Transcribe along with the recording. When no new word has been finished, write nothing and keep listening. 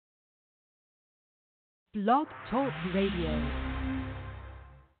Blog Talk Radio.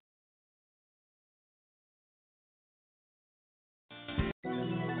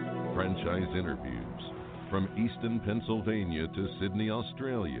 Franchise interviews from Easton, Pennsylvania to Sydney,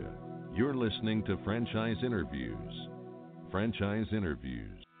 Australia. You're listening to Franchise Interviews. Franchise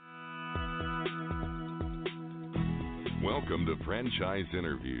Interviews. Welcome to Franchise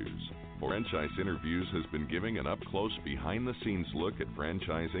Interviews. Franchise Interviews has been giving an up-close, behind-the-scenes look at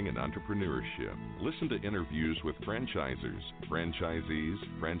franchising and entrepreneurship. Listen to interviews with franchisers, franchisees,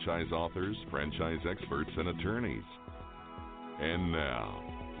 franchise authors, franchise experts, and attorneys. And now,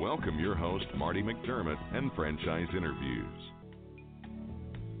 welcome your host, Marty McDermott, and Franchise Interviews.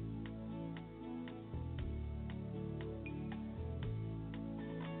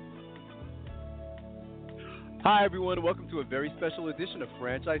 Hi, everyone. Welcome to a very special edition of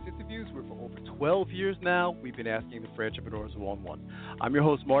Franchise Interviews, where for over 12 years now, we've been asking the franchipreneurs one-on-one. I'm your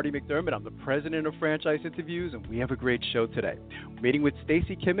host, Marty McDermott. I'm the president of Franchise Interviews, and we have a great show today. We're meeting with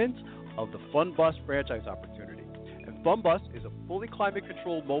Stacey Kimmins of the Fun Bus franchise opportunity. And Fun Bus is a fully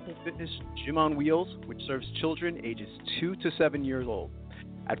climate-controlled mobile fitness gym on wheels, which serves children ages 2 to 7 years old.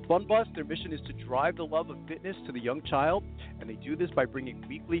 At Fun Bus, their mission is to drive the love of fitness to the young child, and they do this by bringing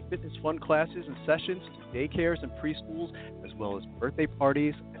weekly fitness fun classes and sessions to daycares and preschools, as well as birthday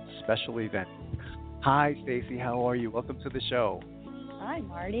parties and special events. Hi, Stacey. How are you? Welcome to the show. Hi,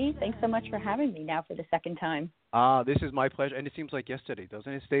 Marty. Thanks so much for having me now for the second time. This is my pleasure, and it seems like yesterday,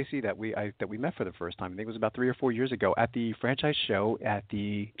 doesn't it, Stacey, that we met for the first time. I think it was about 3 or 4 years ago at the franchise show at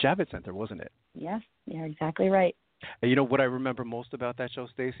the Javits Center, wasn't it? Yes, you're exactly right. And you know what I remember most about that show,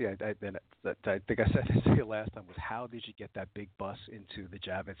 Stacey? I think I said this to you last time, was how did you get that big bus into the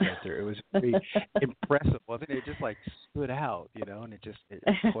Javits Center? It was very impressive, wasn't it? It just like stood out, you know, and it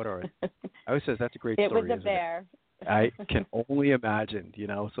caught our. I always says that's a great story. It was a bear. I can only imagine, you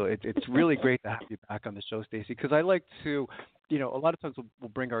know. So it's really great to have you back on the show, Stacey, because I like to, you know, a lot of times we'll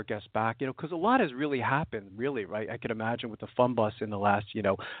bring our guests back, you know, because a lot has really happened, really, right? I can imagine with the Fun Bus in the last,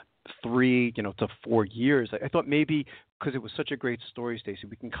 3, to 4 years. I thought maybe because it was such a great story, Stacey,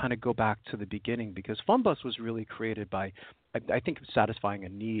 we can kind of go back to the beginning, because Fun Bus was really created by, I think, satisfying a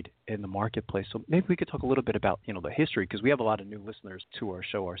need in the marketplace. So maybe we could talk a little bit about, the history, because we have a lot of new listeners to our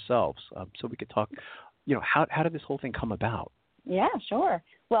show ourselves. So we could talk, how did this whole thing come about? Yeah, sure.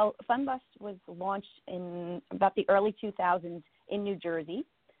 Well, Fun Bus was launched in about the early 2000s in New Jersey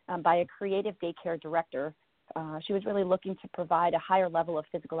by a creative daycare director. She was really looking to provide a higher level of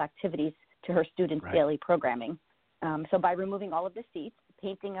physical activities to her students' daily programming. So by removing all of the seats,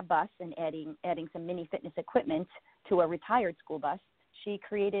 painting a bus, and adding some mini fitness equipment to a retired school bus, she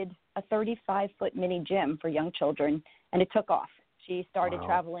created a 35-foot mini gym for young children, and it took off. She started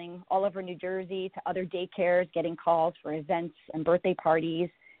traveling all over New Jersey to other daycares, getting calls for events and birthday parties.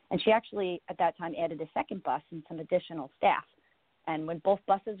 And she actually, at that time, added a second bus and some additional staff. And when both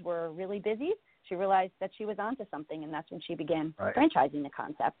buses were really busy, she realized that she was onto something, and that's when she began franchising the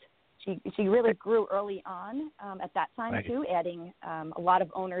concept. She really grew early on at that time, too, adding a lot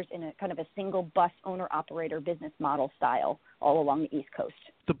of owners in a kind of a single bus owner-operator business model style all along the East Coast.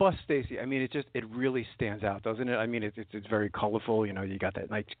 The bus, Stacey, I mean, it really stands out, doesn't it? I mean, it's very colorful. You got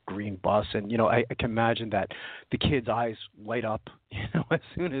that nice green bus, and, I can imagine that the kids' eyes light up, as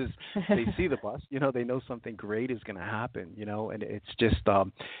soon as they see the bus. They know something great is going to happen, and it's just,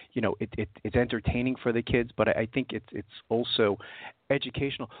 it's entertaining for the kids, but I think it's also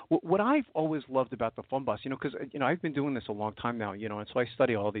educational. What I've always loved about the Fun Bus, because, I've been doing this a long time now, and so I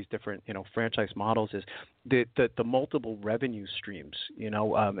study all these different, franchise models, is the multiple revenue streams.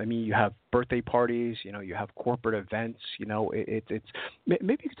 I mean, you have birthday parties, you have corporate events, it's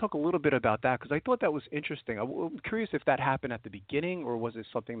maybe you could talk a little bit about that, because I thought that was interesting. I'm curious if that happened at the beginning, or was it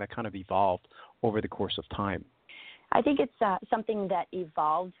something that kind of evolved over the course of time? I think it's something that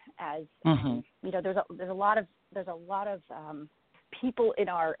evolved as there's a lot of people in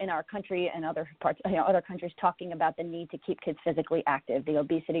our country and other parts, other countries talking about the need to keep kids physically active. The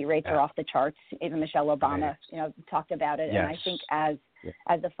obesity rates are off the charts. Even Michelle Obama, talked about it. Yes. And I think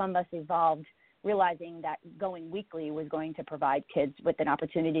as the Fun Bus evolved, realizing that going weekly was going to provide kids with an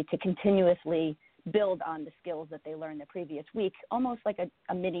opportunity to continuously build on the skills that they learned the previous week, almost like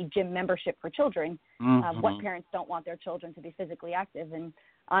a mini gym membership for children. What parents don't want their children to be physically active? And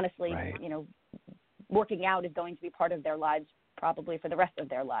honestly, working out is going to be part of their lives probably for the rest of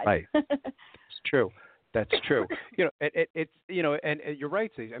their lives. Right. It's true. That's true. It's and you're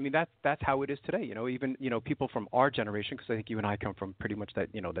right, Stacey. I mean, that's how it is today. Even people from our generation, because I think you and I come from pretty much that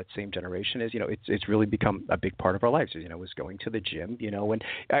that same generation. Is it's really become a big part of our lives. Was going to the gym. And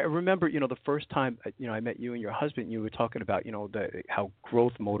I remember the first time I met you and your husband. You were talking about how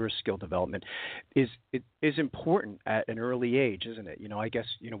growth motor skill development is important at an early age, isn't it? I guess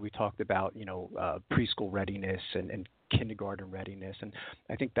we talked about preschool readiness and kindergarten readiness, and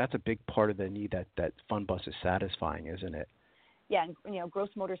I think that's a big part of the need that FunBus is satisfying, isn't it? Yeah, and gross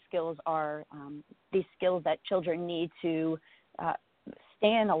motor skills are these skills that children need to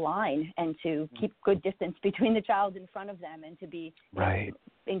stay in a line and to keep good distance between the child in front of them and to be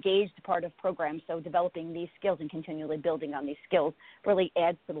engaged part of programs. So developing these skills and continually building on these skills really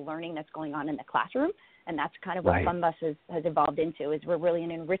adds to the learning that's going on in the classroom, and that's kind of what FunBus has evolved into. Is we're really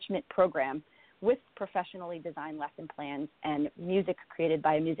an enrichment program with professionally designed lesson plans and music created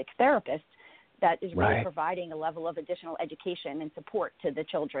by a music therapist that is really providing a level of additional education and support to the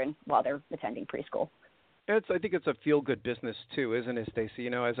children while they're attending preschool. I think it's a feel-good business too, isn't it, Stacey?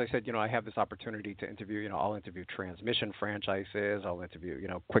 As I said, I have this opportunity to interview. I'll interview transmission franchises. I'll interview,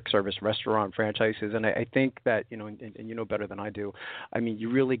 quick service restaurant franchises, and I think that, and you know better than I do. I mean, you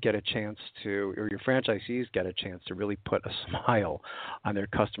really get a chance to, or your franchisees get a chance to really put a smile on their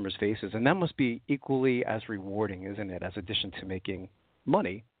customers' faces, and that must be equally as rewarding, isn't it? As addition to making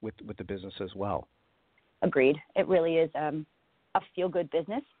money with the business as well. Agreed. It really is a feel-good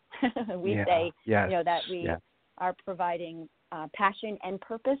business. We say, that we are providing passion and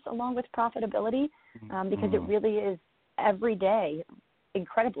purpose along with profitability because it really is every day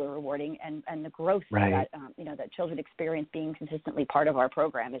incredibly rewarding, and the growth that that children experience being consistently part of our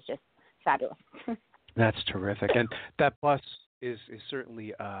program is just fabulous. That's terrific, and that bus is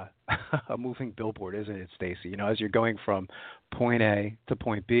certainly a moving billboard, isn't it, Stacey? As you're going from point A to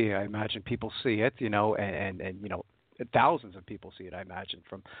point B, I imagine people see it, and thousands of people see it, I imagine,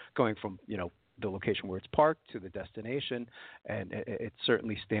 from going from, the location where it's parked to the destination, and it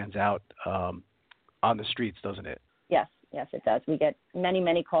certainly stands out on the streets, doesn't it? Yes, it does. We get many,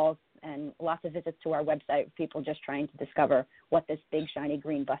 many calls and lots of visits to our website, people just trying to discover what this big, shiny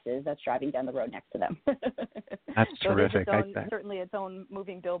green bus is that's driving down the road next to them. That's terrific. Certainly its own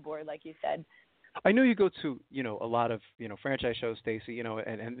moving billboard, like you said. I know you go to, a lot of, franchise shows, Stacey,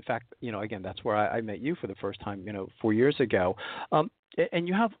 and in fact, again, that's where I met you for the first time, 4 years ago. And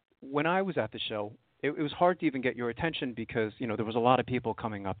you have, when I was at the show, it was hard to even get your attention because, there was a lot of people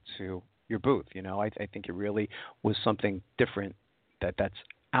coming up to your booth. I think it really was something different that's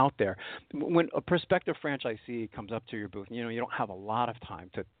out there. When a prospective franchisee comes up to your booth, you don't have a lot of time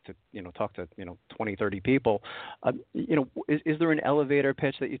to talk to 20, 30 people. Is there an elevator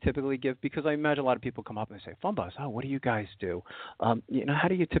pitch that you typically give? Because I imagine a lot of people come up and say, FunBus, what do you guys do? How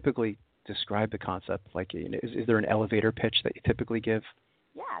do you typically describe the concept? Like, is there an elevator pitch that you typically give?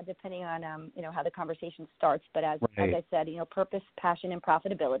 Yeah, depending on how the conversation starts. But as I said, purpose, passion, and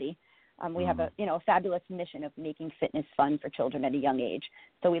profitability. We have a fabulous mission of making fitness fun for children at a young age.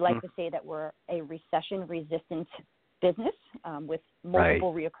 So we like to say that we're a recession-resistant business with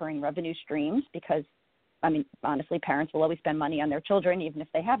multiple reoccurring revenue streams because, honestly, parents will always spend money on their children even if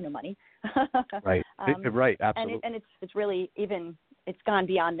they have no money. Right, absolutely. And it's really it's gone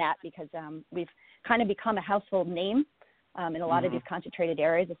beyond that because we've kind of become a household name in a lot of these concentrated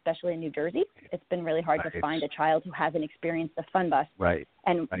areas, especially in New Jersey. It's been really hard to find a child who hasn't experienced the FunBus.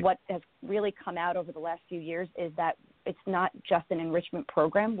 And what has really come out over the last few years is that it's not just an enrichment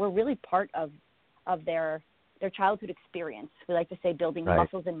program. We're really part of their childhood experience. We like to say building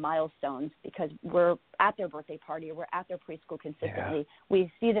muscles and milestones because we're at their birthday party or we're at their preschool consistently. Yeah. We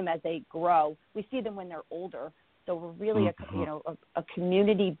see them as they grow. We see them when they're older. So we're really a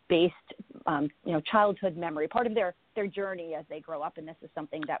community-based, childhood memory, part of their journey as they grow up. And this is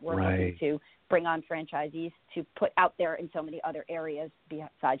something that we're looking to bring on franchisees to put out there in so many other areas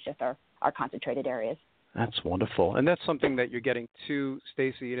besides just our concentrated areas. That's wonderful. And that's something that you're getting to,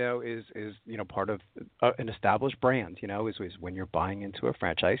 Stacey, is part of an established brand, is when you're buying into a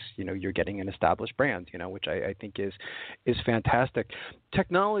franchise, you're getting an established brand, which I think is fantastic.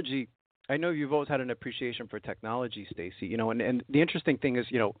 Technology, I know you've always had an appreciation for technology, Stacey, and the interesting thing is,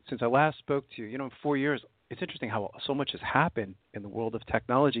 since I last spoke to you, in 4 years, it's interesting how so much has happened in the world of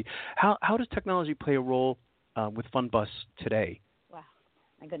technology. How does technology play a role with FunBus today? Wow,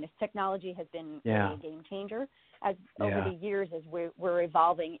 my goodness, technology has been really a game changer. Over the years, as we're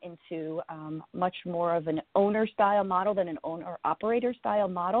evolving into much more of an owner-style model than an owner-operator-style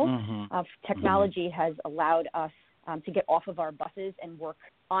model. Technology has allowed us to get off of our buses and work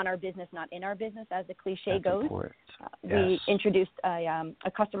on our business, not in our business, as the cliche That's goes. Important. Yes. We introduced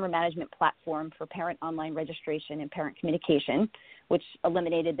a customer management platform for parent online registration and parent communication, which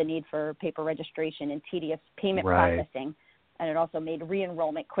eliminated the need for paper registration and tedious payment processing. And it also made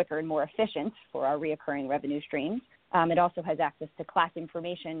re-enrollment quicker and more efficient for our reoccurring revenue streams. It also has access to class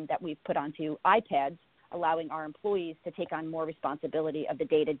information that we've put onto iPads, allowing our employees to take on more responsibility of the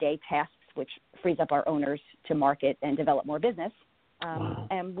day-to-day tasks, which frees up our owners to market and develop more business.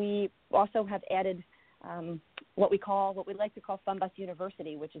 And we also have added what we like to call FunBus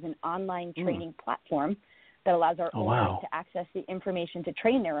University, which is an online training platform that allows our owners to access the information to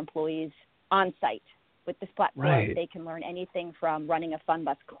train their employees on site. With this platform, they can learn anything from running a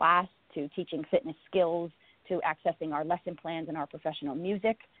FunBus class to teaching fitness skills to accessing our lesson plans and our professional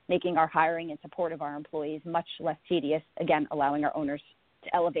music, making our hiring and support of our employees much less tedious, again, allowing our owners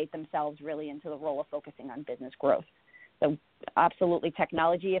to elevate themselves really into the role of focusing on business growth. So absolutely,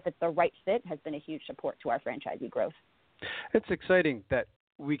 technology, if it's the right fit, has been a huge support to our franchisee growth. It's exciting that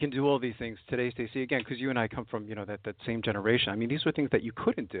we can do all these things today, Stacey, again, because you and I come from, that same generation. I mean, these were things that you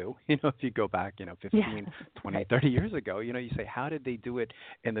couldn't do, if you go back, 15, 20, 30 years ago. You say, how did they do it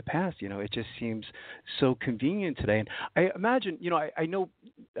in the past? It just seems so convenient today. And I imagine, I know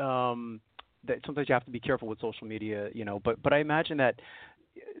that sometimes you have to be careful with social media, but I imagine that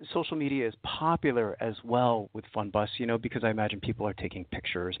social media is popular as well with FunBus, because I imagine people are taking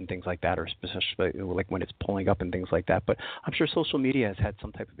pictures and things like that, or especially like when it's pulling up and things like that. But I'm sure social media has had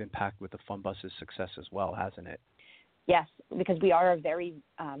some type of impact with the FunBus's success as well, hasn't it? Yes, because we are a very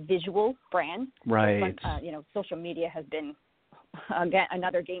visual brand. Right. Social media has been, again,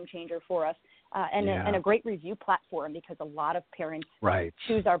 another game changer for us. And a great review platform, because a lot of parents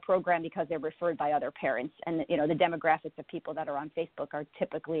choose our program because they're referred by other parents. And, the demographics of people that are on Facebook are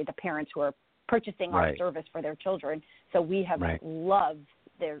typically the parents who are purchasing our service for their children. So we have loved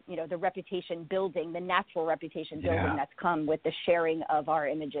their, the reputation building, the natural reputation building that's come with the sharing of our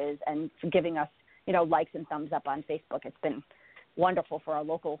images and giving us, likes and thumbs up on Facebook. It's been wonderful for our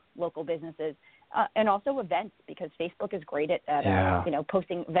local businesses. And also events, because Facebook is great at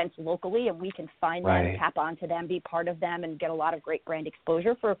posting events locally, and we can find them, tap onto them, be part of them, and get a lot of great brand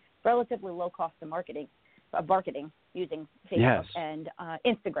exposure for relatively low cost of marketing using Facebook and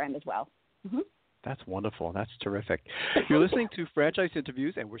Instagram as well. Mm-hmm. That's wonderful. That's terrific. You're listening to Franchise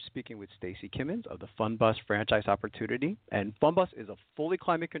Interviews, and we're speaking with Stacey Kimmins of the FunBus Franchise Opportunity. And FunBus is a fully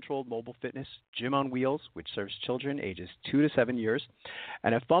climate-controlled mobile fitness gym on wheels, which serves children ages 2 to 7 years.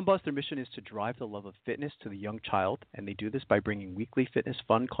 And at FunBus, their mission is to drive the love of fitness to the young child, and they do this by bringing weekly fitness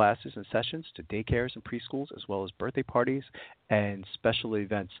fun classes and sessions to daycares and preschools, as well as birthday parties and special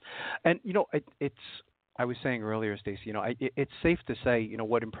events. And, I was saying earlier, Stacey, it's safe to say,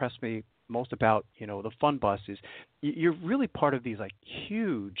 what impressed me most about, the FunBus is you're really part of these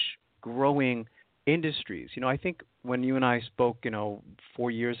huge growing industries. I think when you and I spoke,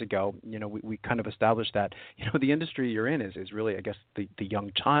 4 years ago, we kind of established that, the industry you're in is really, I guess, the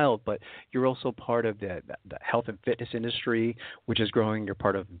young child, but you're also part of the health and fitness industry, which is growing. You're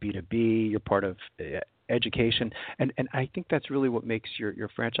part of B2B, you're part of education. And I think that's really what makes your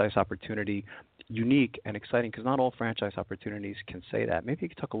franchise opportunity unique and exciting, because not all franchise opportunities can say that. Maybe you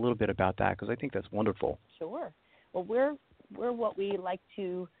could talk a little bit about that, because I think that's wonderful. Sure. Well, we're what we like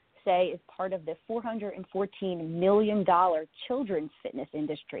to say is part of the $414 million children's fitness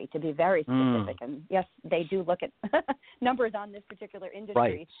industry, to be very specific. And yes, they do look at numbers on this particular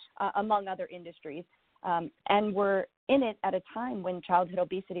industry, among other industries. And we're in it at a time when childhood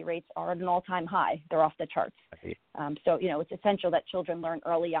obesity rates are at an all-time high. They're off the charts. So, it's essential that children learn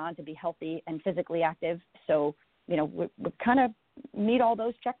early on to be healthy and physically active. So, we kind of meet all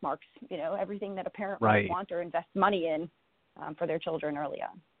those check marks, everything that a parent would want or invest money in for their children early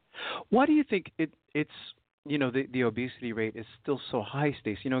on. Why do you think it's the obesity rate is still so high,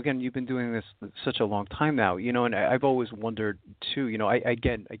 Stacey? Again, you've been doing this such a long time now, and I've always wondered too, I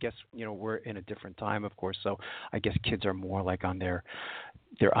guess, we're in a different time, of course, so I guess kids are more like on their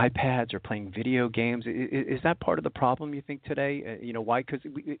iPads or playing video games. Is that part of the problem, you think, today? Why? Because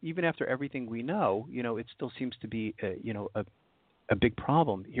even after everything we know, it still seems to be, a big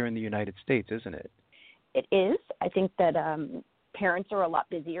problem here in the United States, isn't it? It is. I think that parents are a lot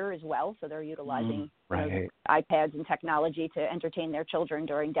busier as well, so they're utilizing iPads and technology to entertain their children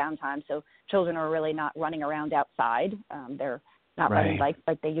during downtime. So children are really not running around outside. They're not riding bikes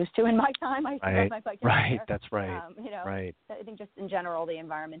like they used to in my time. I used to ride my bike everywhere. That's right. I think just in general the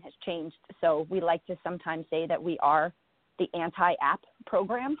environment has changed. So we like to sometimes say that we are the anti-app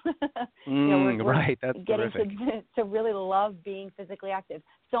program. Right, that's getting terrific. to really love being physically active.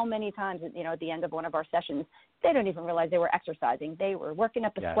 So many times, at the end of one of our sessions, they don't even realize they were exercising. They were working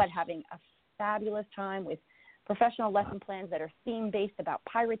up a sweat, having a fabulous time with professional lesson plans that are theme-based about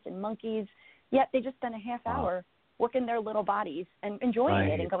pirates and monkeys, yet they just spent a half hour working their little bodies and enjoying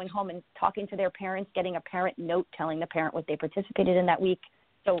it and going home and talking to their parents, getting a parent note telling the parent what they participated in that week.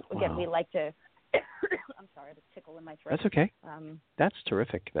 So, again, we like to I'm sorry, I have a tickle in my throat. That's okay. That's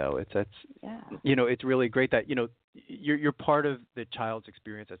terrific, though. It's really great that, you're part of the child's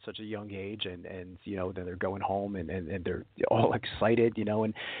experience at such a young age, and then they're going home and they're all excited,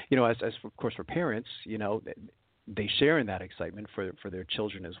 and as of course for parents, they share in that excitement for their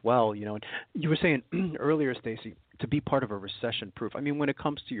children as well, and you were saying earlier, Stacey, to be part of a recession proof. I mean, when it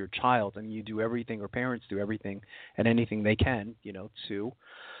comes to your child, you do everything, or parents do everything and anything they can, to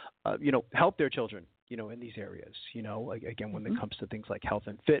help their children, in these areas, again, when it comes to things like health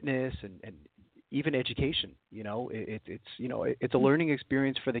and fitness and even education, it's a learning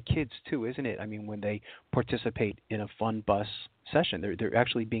experience for the kids too, isn't it? I mean, when they participate in a fun bus session, they're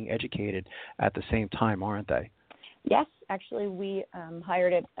actually being educated at the same time, aren't they? Yes, actually, we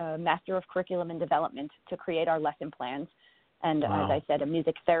hired a master of curriculum and development to create our lesson plans. And as I said, a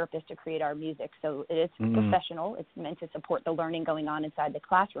music therapist to create our music. So it is professional. It's meant to support the learning going on inside the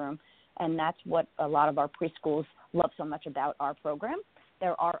classroom. And that's what a lot of our preschools love so much about our program.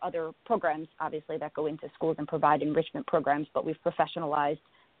 There are other programs, obviously, that go into schools and provide enrichment programs, but we've professionalized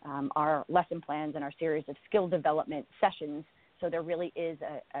our lesson plans and our series of skill development sessions. So there really is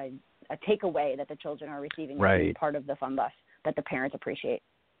a takeaway that the children are receiving as part of the Fun Bus that the parents appreciate.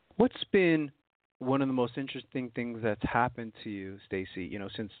 What's been one of the most interesting things that's happened to you, Stacey,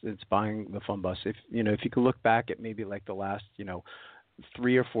 since buying the Fun Bus? If you could look back at maybe like the last,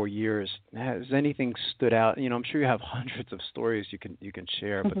 3 or 4 years, has anything stood out? I'm sure you have hundreds of stories you can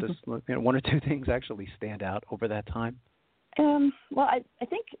share, but does one or two things actually stand out over that time? Well, I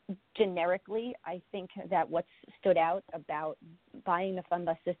think generically, I think that what's stood out about buying the Fun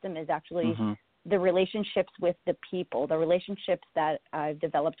Bus system is actually the relationships with the people, the relationships that I've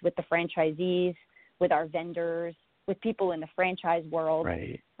developed with the franchisees, with our vendors, with people in the franchise world.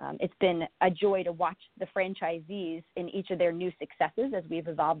 Right. It's been a joy to watch the franchisees in each of their new successes as we've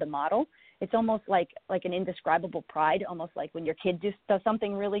evolved the model. It's almost like an indescribable pride, almost like when your kid does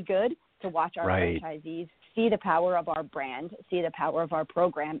something really good, to watch our franchisees see the power of our brand, see the power of our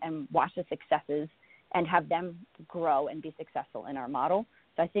program, and watch the successes and have them grow and be successful in our model.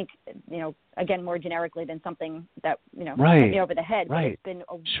 So I think, again, more generically than something that, hit me over the head, but it's been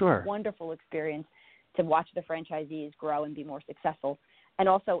a wonderful experience to watch the franchisees grow and be more successful. And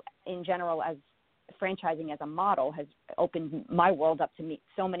also, in general, as franchising as a model has opened my world up to meet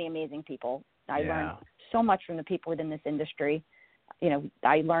so many amazing people. I learned so much from the people within this industry.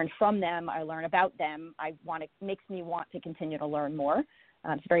 I learn from them. I learn about them. Makes me want to continue to learn more.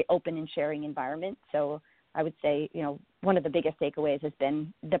 It's a very open and sharing environment. So I would say, one of the biggest takeaways has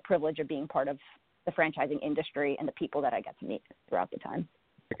been the privilege of being part of the franchising industry and the people that I got to meet throughout the time.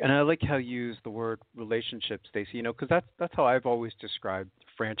 And I like how you use the word relationship, Stacey, because that's how I've always described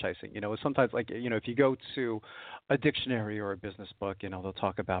franchising. Sometimes, if you go to a dictionary or a business book, they'll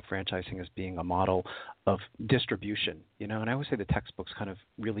talk about franchising as being a model of distribution, and I always say the textbooks kind of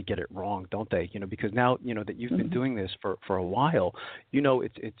really get it wrong, don't they? Because now, that you've been doing this for a while,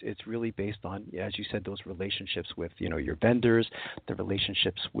 it's really based on, as you said, those relationships with, your vendors, the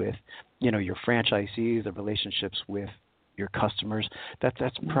relationships with, your franchisees, the relationships with your customers. That's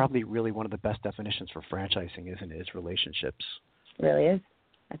probably really one of the best definitions for franchising, isn't it? Is relationships. It really is.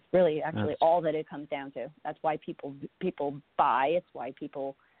 That's really actually all that it comes down to. That's why people buy. It's why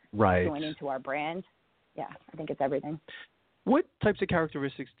people join into our brand. Yeah, I think it's everything. What types of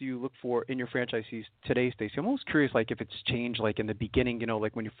characteristics do you look for in your franchisees today, Stacey? I'm almost curious, if it's changed, in the beginning,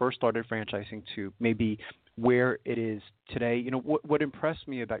 when you first started franchising to maybe where it is today. What impressed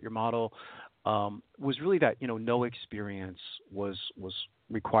me about your model was really that, no experience was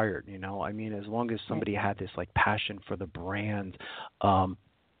required. As long as somebody had this passion for the brand,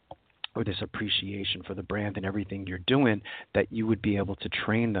 or this appreciation for the brand and everything you're doing, that you would be able to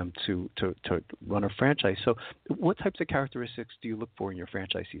train them to run a franchise. So what types of characteristics do you look for in your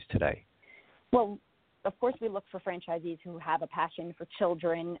franchisees today? Well, of course, we look for franchisees who have a passion for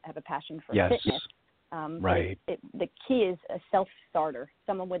children, have a passion for fitness. The key is a self-starter,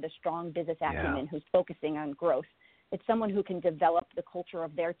 someone with a strong business acumen who's focusing on growth. It's someone who can develop the culture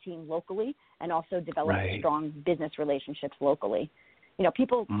of their team locally and also develop strong business relationships locally.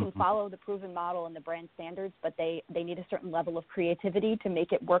 People can follow the proven model and the brand standards, but they need a certain level of creativity to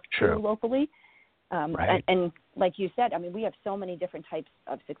make it work true locally. Right. And like you said, I mean, we have so many different types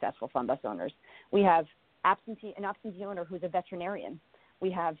of successful fun bus owners. We have an absentee owner who's a veterinarian. We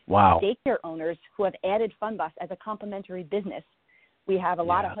have daycare owners who have added fun bus as a complementary business. We have a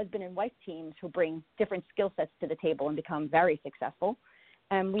lot of husband and wife teams who bring different skill sets to the table and become very successful.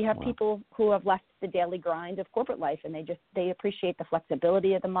 And we have people who have left the daily grind of corporate life, and they appreciate the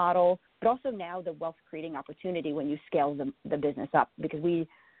flexibility of the model, but also now the wealth creating opportunity when you scale the business up, because we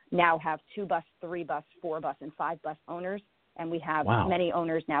now have 2 bus, 3 bus, 4 bus, and 5 bus owners, and we have many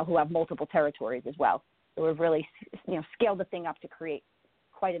owners now who have multiple territories as well. So we've really, scaled the thing up to create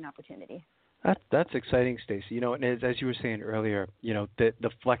quite an opportunity. That's exciting, Stacey. And as you were saying earlier, the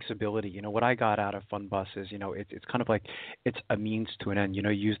flexibility. What I got out of Fun Bus is, it's kind of like it's a means to an end. You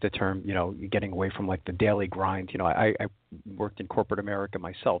use the term, you're getting away from like the daily grind. I worked in corporate America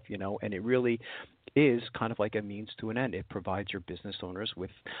myself, and it really is kind of like a means to an end. It provides your business owners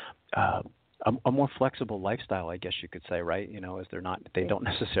with a more flexible lifestyle, I guess you could say, right? As they don't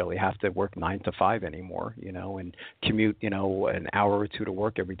necessarily have to work 9 to 5 anymore, and commute, an hour or 2 to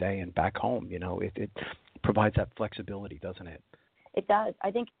work every day and back home. It provides that flexibility, doesn't it? It does. I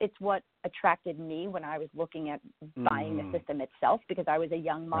think it's what attracted me when I was looking at buying the system itself, because I was a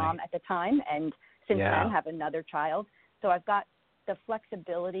young mom at the time, and since then have another child. So I've got the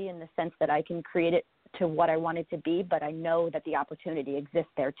flexibility in the sense that I can create it to what I want it to be, but I know that the opportunity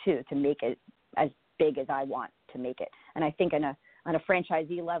exists there too to make it as big as I want to make it. And I think on a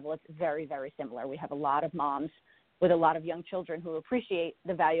franchisee level, it's very, very similar. We have a lot of moms with a lot of young children who appreciate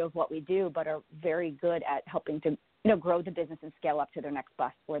the value of what we do, but are very good at helping to grow the business and scale up to their next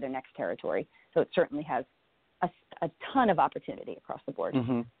bus or their next territory. So it certainly has a ton of opportunity across the board.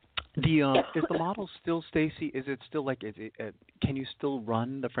 Mm-hmm. Is the model still, Stacey? Is it still like? Can you still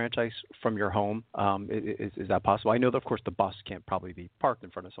run the franchise from your home? Is that possible? I know that, of course, the bus can't probably be parked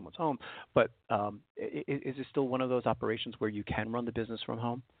in front of someone's home, but is it still one of those operations where you can run the business from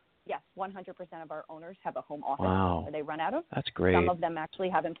home? Yes, 100% of our owners have a home office where they run out of. That's great. Some of them actually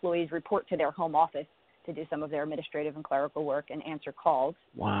have employees report to their home office to do some of their administrative and clerical work and answer calls.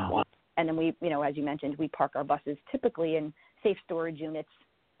 Wow. And then we, as you mentioned, we park our buses typically in safe storage units.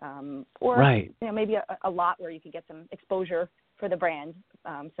 Or maybe a lot where you can get some exposure for the brand.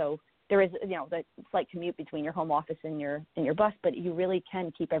 So there is the slight commute between your home office and your bus, but you really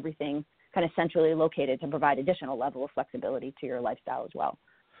can keep everything kind of centrally located to provide additional level of flexibility to your lifestyle as well.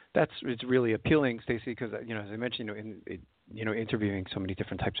 It's really appealing, Stacey, because as I mentioned, in interviewing so many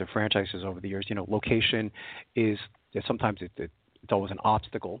different types of franchises over the years, location is sometimes it's always an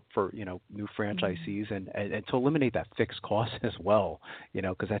obstacle for new franchisees, and to eliminate that fixed cost as well,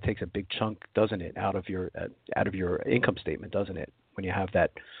 because that takes a big chunk, doesn't it, out of your income statement, doesn't it, when you have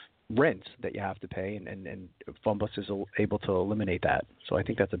that rent that you have to pay, and Fun Bus is able to eliminate that. So I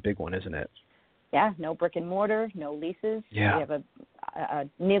think that's a big one, isn't it? Yeah, no brick and mortar, no leases. Yeah. We have a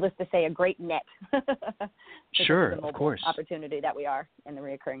needless to say, a great net. Sure, of course. Opportunity that we are in the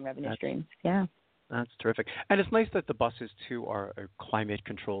recurring revenue streams. Yeah. That's terrific. And it's nice that the buses, too, are climate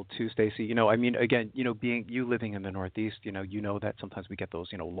controlled, too, Stacey. Again, being you living in the Northeast, you know that sometimes we get those,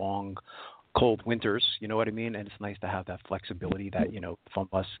 long, cold winters, you know what I mean? And it's nice to have that flexibility that, Fun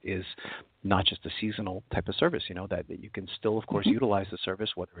Bus is not just a seasonal type of service, that you can still, of course, utilize the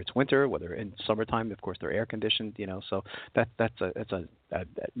service, whether it's winter, whether in summertime, of course, they're air conditioned, so that's a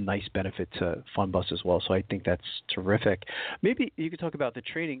nice benefit to Fun Bus as well. So I think that's terrific. Maybe you could talk about the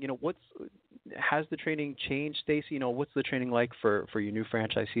training. Has the training changed, Stacey? What's the training like for your new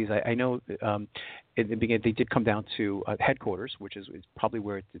franchisees? I know in the beginning they did come down to headquarters, which is probably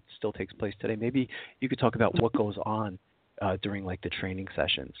where it still takes place today. Maybe you could talk about what goes on during like the training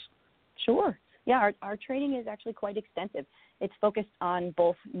sessions. Sure. Yeah, our training is actually quite extensive. It's focused on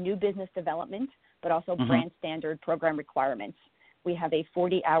both new business development, but also brand standard program requirements. We have a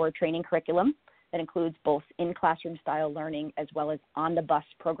 40-hour training curriculum that includes both in-classroom style learning as well as on-the-bus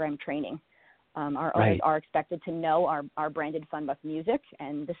program training. Our owners are expected to know our branded Fun Bus music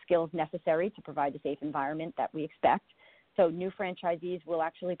and the skills necessary to provide the safe environment that we expect. So new franchisees will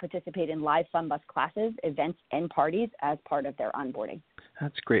actually participate in live Fun Bus classes, events, and parties as part of their onboarding.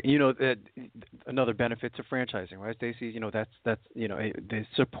 That's great. Another benefit to franchising, right, Stacey? That's the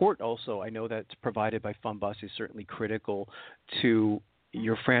support also. I know that's provided by Fun Bus is certainly critical to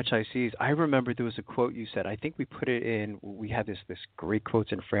your franchisees. I remember there was a quote you said. I think we put it in. We had this great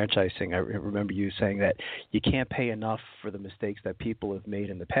quotes in franchising. I remember you saying that you can't pay enough for the mistakes that people have made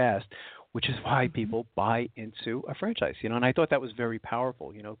in the past, which is why people buy into a franchise. And I thought that was very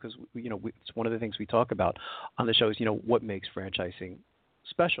powerful. Because it's one of the things we talk about on the show is what makes franchising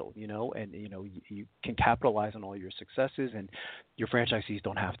special, and, you can capitalize on all your successes, and your franchisees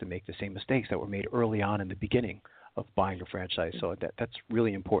don't have to make the same mistakes that were made early on in the beginning of buying a franchise. So that's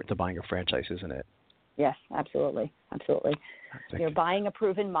really important to buying a franchise, isn't it? Yes, absolutely. Absolutely. You're buying a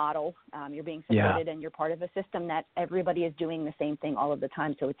proven model. You're being supported, and you're part of a system that everybody is doing the same thing all of the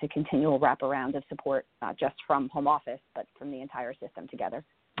time. So it's a continual wraparound of support, not just from home office, but from the entire system together.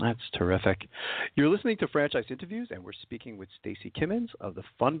 That's terrific. You're listening to Franchise Interviews, and we're speaking with Stacey Kimmins of the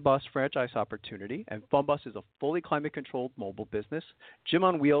FunBus Franchise Opportunity. And FunBus is a fully climate-controlled mobile business, gym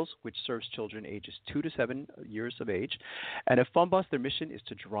on wheels, which serves children ages 2 to 7 years of age. And at FunBus, their mission is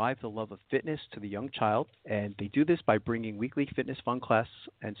to drive the love of fitness to the young child, and they do this by bringing weekly fitness fun class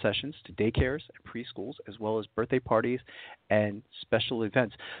and sessions to daycares and preschools, as well as birthday parties and special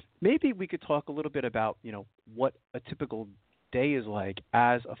events. Maybe we could talk a little bit about, what a typical day is like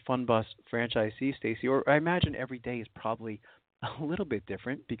as a FunBus franchisee, Stacey, or I imagine every day is probably a little bit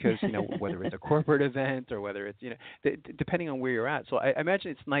different because, whether it's a corporate event or whether it's, depending on where you're at. So I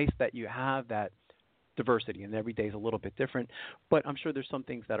imagine it's nice that you have that diversity and every day is a little bit different, but I'm sure there's some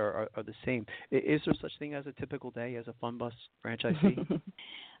things that are the same. Is there such thing as a typical day as a FunBus franchisee?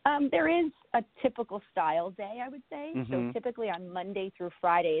 There is a typical style day, I would say. Mm-hmm. So typically on Monday through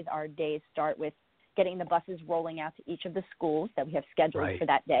Fridays, our days start with getting the buses rolling out to each of the schools that we have scheduled for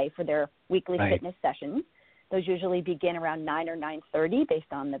that day for their weekly fitness sessions. Those usually begin around 9 or 9:30 based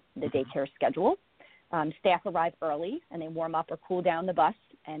on the daycare schedule. Staff arrive early, and they warm up or cool down the bus,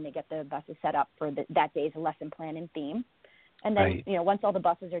 and they get the buses set up for that day's lesson plan and theme. And then, once all the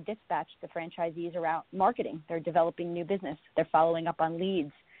buses are dispatched, the franchisees are out marketing. They're developing new business. They're following up on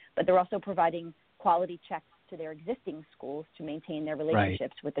leads, but they're also providing quality checks to their existing schools to maintain their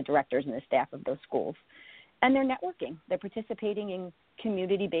relationships with the directors and the staff of those schools. And they're networking. They're participating in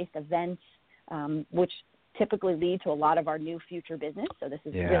community-based events, which typically lead to a lot of our new future business. So this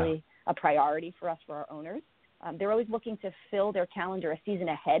is really a priority for us, for our owners. They're always looking to fill their calendar a season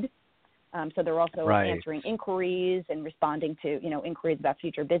ahead. So they're also answering inquiries and responding to, inquiries about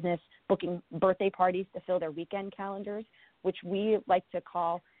future business, booking birthday parties to fill their weekend calendars, which we like to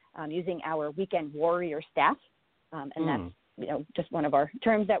call using our weekend warrior staff. And that's, just one of our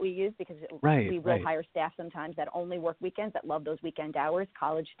terms that we use because we will hire staff sometimes that only work weekends, that love those weekend hours,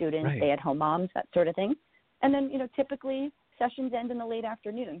 college students, stay-at-home moms, that sort of thing. And then, typically sessions end in the late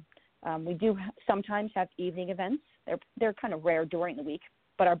afternoon. We do sometimes have evening events. They're kind of rare during the week,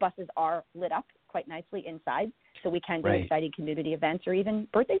 but our buses are lit up quite nicely inside, so we can do exciting community events or even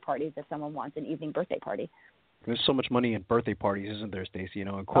birthday parties if someone wants an evening birthday party. There's so much money in birthday parties, isn't there, Stacey?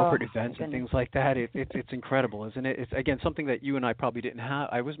 And corporate events and things like that. It's incredible, isn't it? It's, again, something that you and I probably didn't have.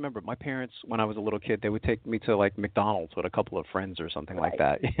 I always remember my parents, when I was a little kid, they would take me to, like, McDonald's with a couple of friends or something like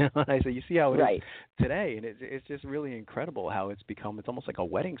that. And I say, you see how it is today. And it's just really incredible how it's become. It's almost like a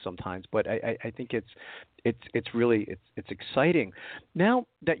wedding sometimes. But I think it's really exciting. Now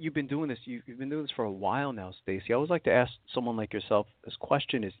that you've been doing this, you've been doing this for a while now, Stacey. I always like to ask someone like yourself this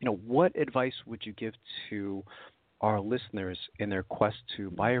question is, what advice would you give to our listeners in their quest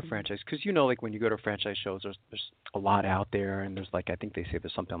to buy a franchise? Because, like when you go to franchise shows, there's a lot out there, and there's I think they say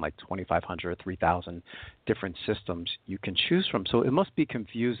there's something like 2,500 or 3,000 different systems you can choose from. So it must be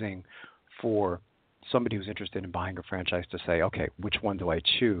confusing for somebody who's interested in buying a franchise to say, okay, which one do I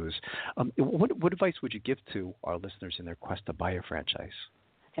choose? What advice would you give to our listeners in their quest to buy a franchise?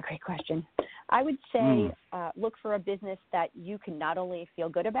 That's a great question. I would say look for a business that you can not only feel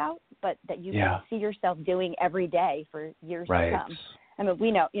good about, but that you can see yourself doing every day for years to come. I mean,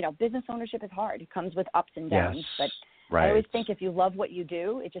 we know, business ownership is hard. It comes with ups and downs. But I always think if you love what you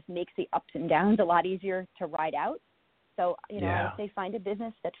do, it just makes the ups and downs a lot easier to ride out. So, I would say find a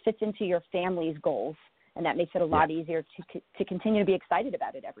business that fits into your family's goals, and that makes it a lot easier to continue to be excited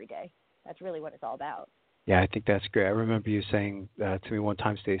about it every day. That's really what it's all about. Yeah, I think that's great. I remember you saying to me one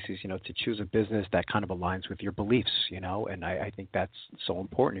time, Stacey, to choose a business that kind of aligns with your beliefs, and I think that's so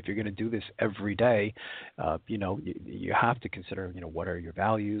important. If you're going to do this every day, you have to consider, what are your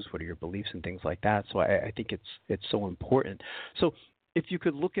values, what are your beliefs and things like that. So I think it's so important. So if you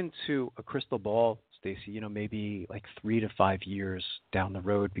could look into a crystal ball, Stacey, maybe like 3 to 5 years down the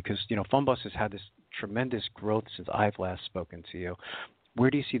road, because, FunBus has had this tremendous growth since I've last spoken to you. Where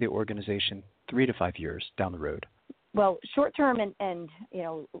do you see the organization 3 to 5 years down the road? Well, short term and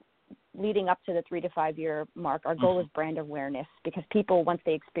leading up to the 3 to 5 year mark, our goal is brand awareness, because people, once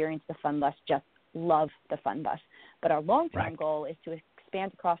they experience the FunBus, just love the FunBus. But our long-term goal is to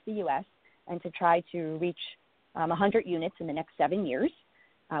expand across the U.S. and to try to reach 100 units in the next 7 years.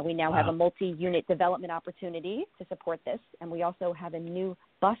 We now have a multi-unit development opportunity to support this, and we also have a new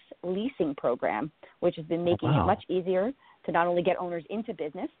bus leasing program, which has been making it much easier to not only get owners into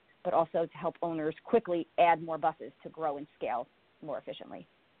business, but also to help owners quickly add more buses to grow and scale more efficiently.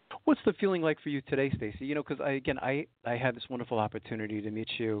 What's the feeling like for you today, Stacey? Because I had this wonderful opportunity to meet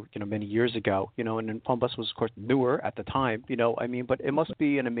you, many years ago, and then Fun Bus was, of course, newer at the time, but it must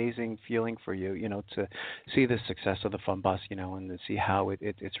be an amazing feeling for you, to see the success of the Fun Bus, and to see how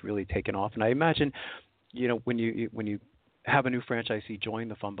it's really taken off. And I imagine, when you have a new franchisee join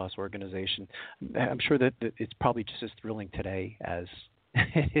the Fun Bus organization, I'm sure that it's probably just as thrilling today as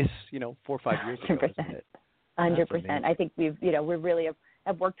it is, 4 or 5 years ago. 100%. Isn't it? 100%. I think we really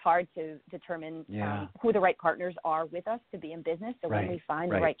have worked hard to determine who the right partners are with us to be in business. So when we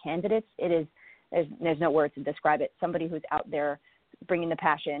find the right candidates, there's no words to describe it. Somebody who's out there bringing the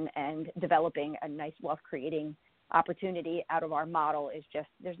passion and developing a nice wealth creating opportunity out of our model is just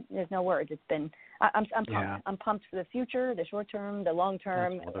there's no words. It's been I'm pumped. I'm pumped for the future, the short term, the long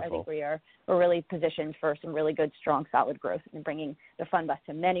term. I think we're really positioned for some really good, strong, solid growth and bringing the Fun Bus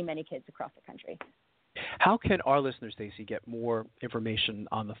to many, many kids across the country. How can our listeners, Stacey, get more information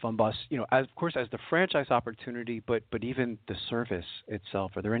on the Fun Bus? As the franchise opportunity, but even the service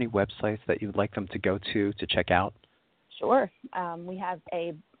itself. Are there any websites that you would like them to go to check out? Sure. We have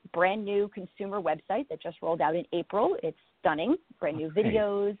a brand new consumer website that just rolled out in April. It's stunning, brand new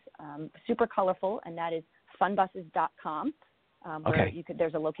videos, super colorful, and that is funbuses.com. Where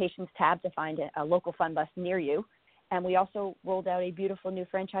there's a locations tab to find a local Fun Bus near you. And we also rolled out a beautiful new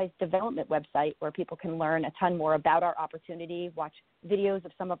franchise development website where people can learn a ton more about our opportunity, watch videos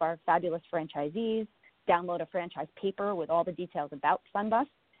of some of our fabulous franchisees, download a franchise paper with all the details about Fun Bus,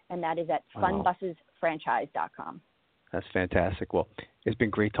 and that is at funbusesfranchise.com. That's fantastic. Well, it's been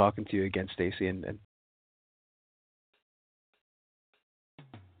great talking to you again, Stacey, and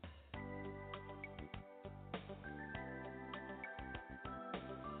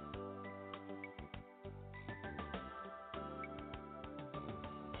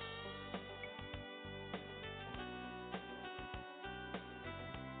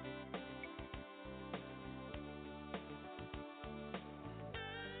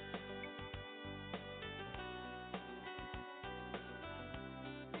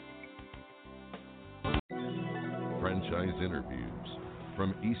Franchise Interviews.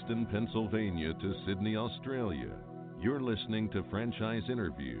 From Easton, Pennsylvania to Sydney, Australia, you're listening to Franchise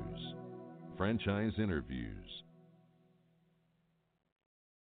Interviews. Franchise Interviews.